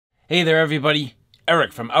Hey there everybody,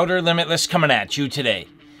 Eric from Outer Limitless coming at you today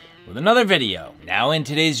with another video. Now in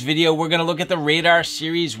today's video we're going to look at the Radar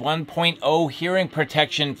Series 1.0 hearing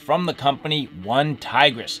protection from the company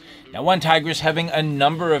OneTigris. Now OneTigris having a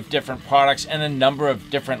number of different products and a number of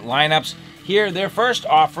different lineups. Here their first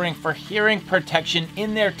offering for hearing protection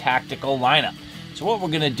in their tactical lineup. So what we're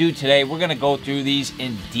going to do today, we're going to go through these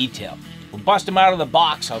in detail. We'll bust them out of the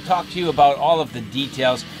box, I'll talk to you about all of the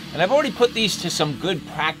details, and I've already put these to some good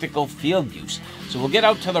practical field use. So we'll get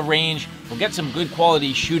out to the range, we'll get some good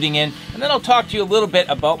quality shooting in, and then I'll talk to you a little bit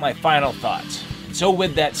about my final thoughts. And so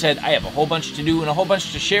with that said, I have a whole bunch to do and a whole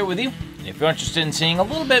bunch to share with you, and if you're interested in seeing a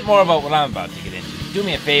little bit more about what I'm about to get into, do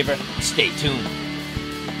me a favor, stay tuned.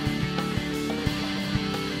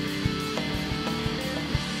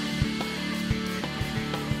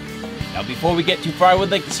 Now before we get too far, I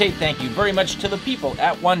would like to say thank you very much to the people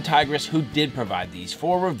at OneTigris who did provide these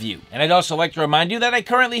for review. And I'd also like to remind you that I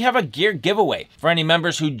currently have a gear giveaway. For any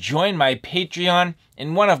members who join my Patreon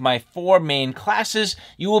in one of my 4 main classes,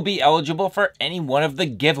 you will be eligible for any one of the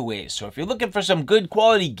giveaways. So if you're looking for some good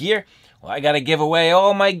quality gear, well, I gotta give away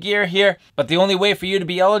all my gear here, but the only way for you to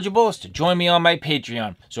be eligible is to join me on my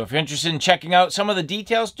Patreon. So if you're interested in checking out some of the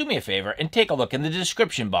details, do me a favor and take a look in the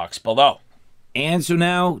description box below. And so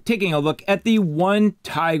now, taking a look at the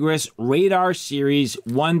OneTigris Radar Series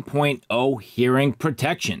 1.0 hearing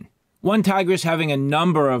protection. OneTigris having a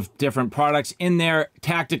number of different products in their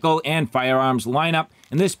tactical and firearms lineup.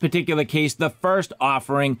 In this particular case, the first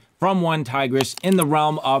offering from OneTigris in the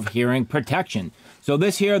realm of hearing protection. So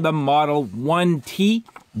this here, the model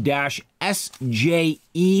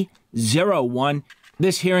 1T-SJE01.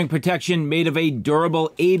 This hearing protection made of a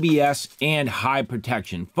durable ABS and high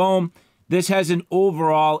protection foam. This has an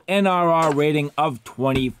overall NRR rating of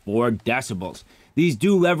 24 decibels. These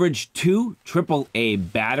do leverage 2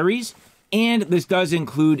 AAA batteries, and this does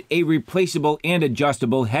include a replaceable and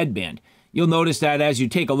adjustable headband. You'll notice that as you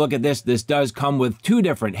take a look at this, this does come with 2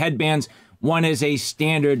 different headbands. One is a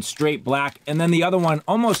standard straight black, and then the other one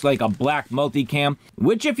almost like a black multicam,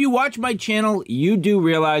 which if you watch my channel, you do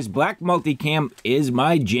realize black multicam is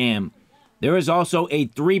my jam. There is also a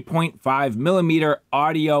 3.5mm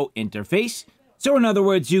audio interface. So in other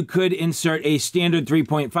words, you could insert a standard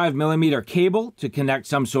 3.5mm cable to connect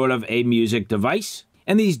some sort of a music device.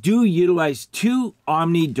 And these do utilize 2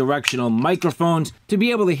 omnidirectional microphones to be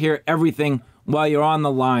able to hear everything while you're on the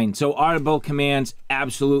line. So audible commands,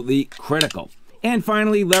 absolutely critical. And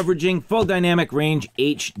finally, leveraging full dynamic range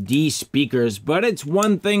HD speakers. But it's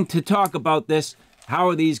one thing to talk about this. How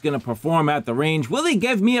are these going to perform at the range? Will they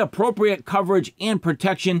give me appropriate coverage and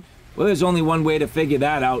protection? Well, there's only one way to figure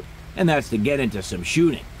that out, and that's to get into some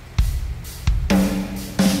shooting.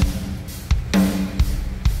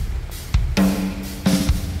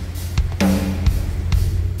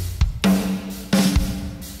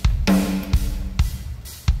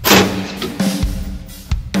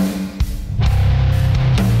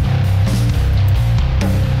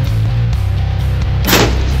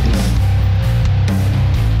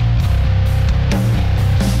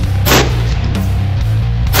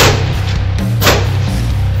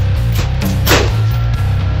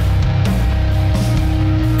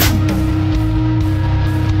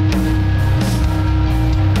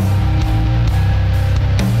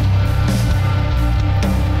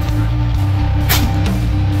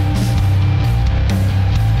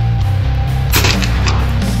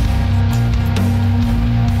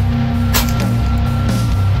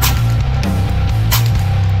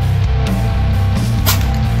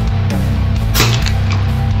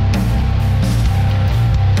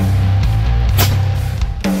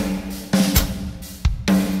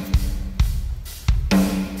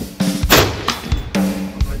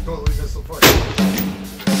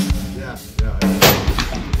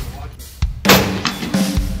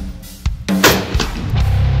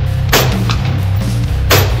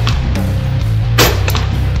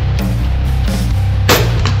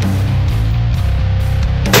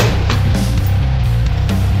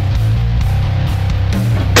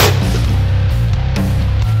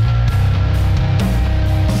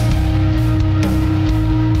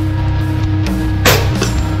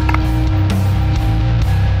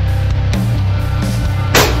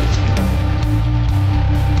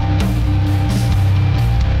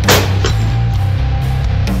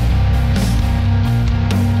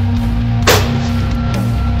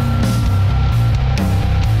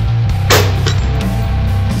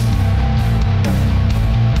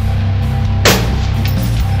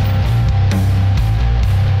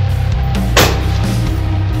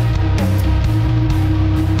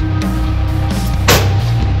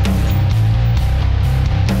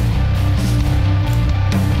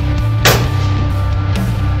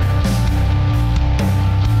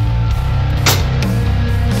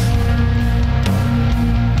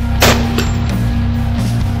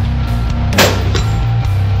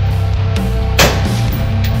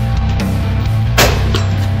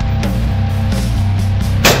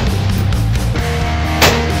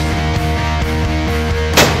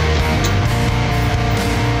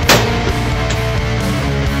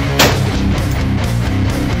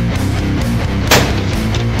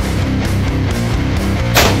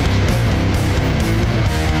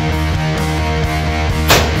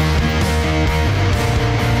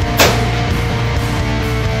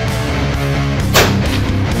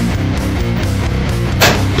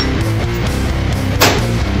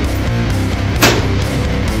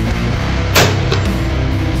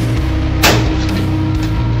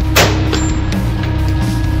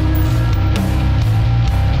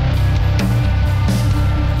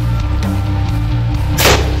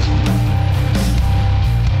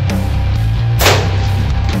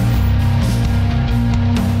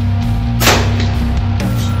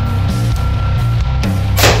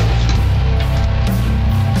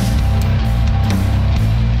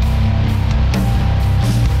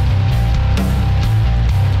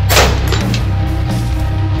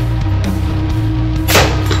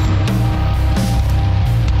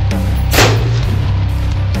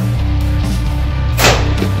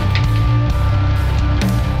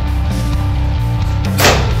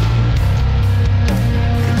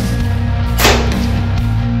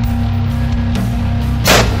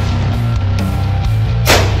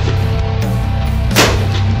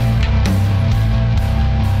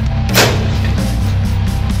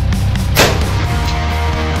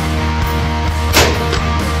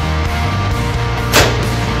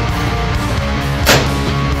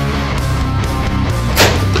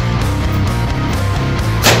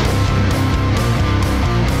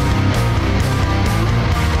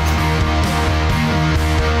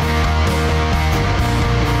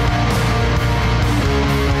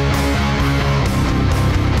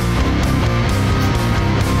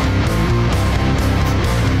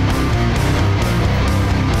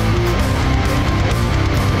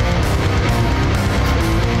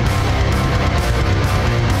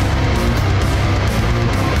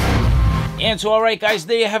 And so, all right, guys,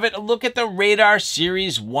 there you have it. A look at the Radar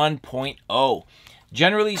Series 1.0.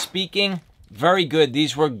 Generally speaking, very good.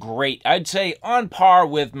 These were great. I'd say on par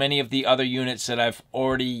with many of the other units that I've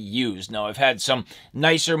already used. Now, I've had some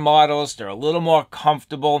nicer models. They're a little more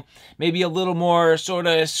comfortable, maybe a little more sort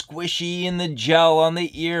of squishy in the gel on the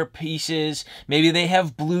earpieces. Maybe they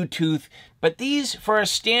have Bluetooth. But these, for a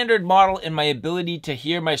standard model and my ability to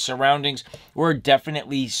hear my surroundings, were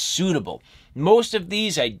definitely suitable. Most of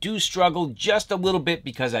these I do struggle just a little bit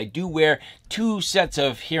because I do wear 2 sets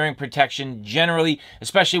of hearing protection generally,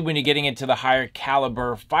 especially when you're getting into the higher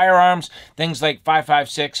caliber firearms, things like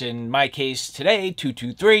 5.56, in my case today,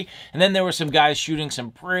 2.23, and then there were some guys shooting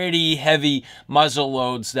some pretty heavy muzzle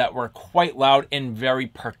loads that were quite loud and very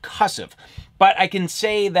percussive. But I can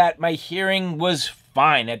say that my hearing was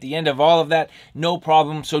fine. At the end of all of that, no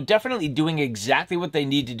problem. So definitely doing exactly what they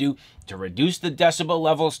need to do to reduce the decibel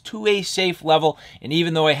levels to a safe level. And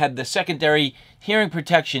even though I had the secondary hearing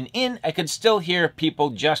protection in, I could still hear people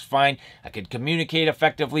just fine. I could communicate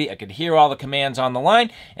effectively. I could hear all the commands on the line,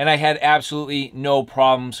 and I had absolutely no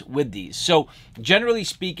problems with these. So generally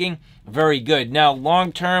speaking, very good. Now,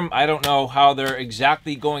 long term, I don't know how they're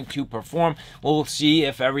exactly going to perform. We'll see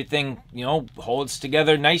if everything, holds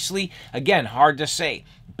together nicely. Again, hard to say.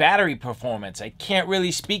 Battery performance, I can't really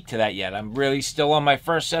speak to that yet. I'm really still on my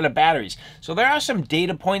first set of batteries. So there are some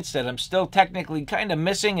data points that I'm still technically kind of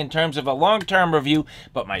missing in terms of a long-term review,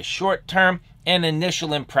 but my short-term and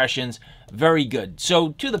initial impressions, very good.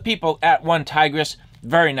 So to the people at OneTigris,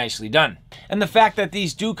 very nicely done. And the fact that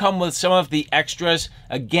these do come with some of the extras,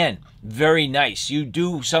 again, very nice. You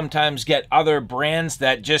do sometimes get other brands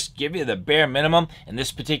that just give you the bare minimum. In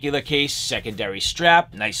this particular case, secondary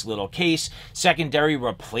strap, nice little case, secondary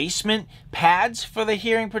replacement pads for the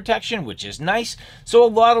hearing protection, which is nice. So a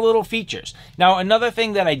lot of little features. Now, another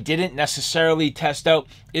thing that I didn't necessarily test out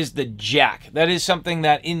is the jack. That is something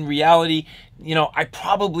that in reality, I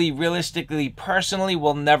probably realistically, personally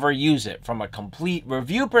will never use it. From a complete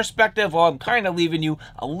review perspective, well, I'm kind of leaving you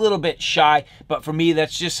a little bit shy, but for me,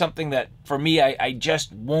 that's just something that, for me, I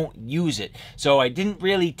just won't use it. So I didn't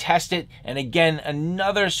really test it, and again,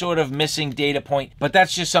 another sort of missing data point, but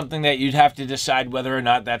that's just something that you'd have to decide whether or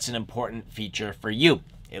not that's an important feature for you.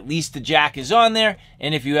 At least the jack is on there,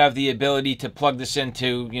 and if you have the ability to plug this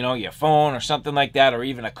into, your phone or something like that, or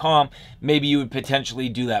even a comm, maybe you would potentially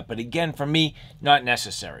do that. But again, for me, not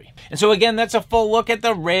necessary. And so again, that's a full look at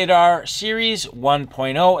the Radar Series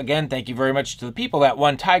 1.0. Again, thank you very much to the people at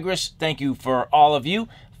OneTigris. Thank you for all of you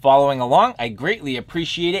following along. I greatly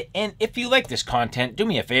appreciate it. And if you like this content, do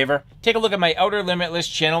me a favor, take a look at my Outer Limitless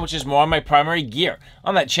channel, which is more on my primary gear.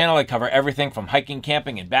 On that channel, I cover everything from hiking,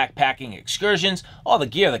 camping, and backpacking excursions, all the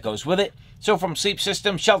gear that goes with it. So from sleep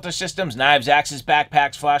systems, shelter systems, knives, axes,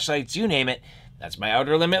 backpacks, flashlights, you name it, that's my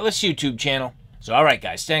Outer Limitless YouTube channel. So all right,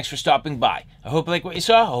 guys, thanks for stopping by. I hope you like what you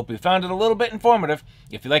saw. I hope you found it a little bit informative.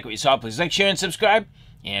 If you like what you saw, please like, share, and subscribe.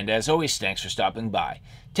 And as always, thanks for stopping by.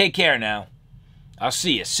 Take care now. I'll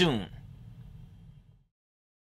see you soon.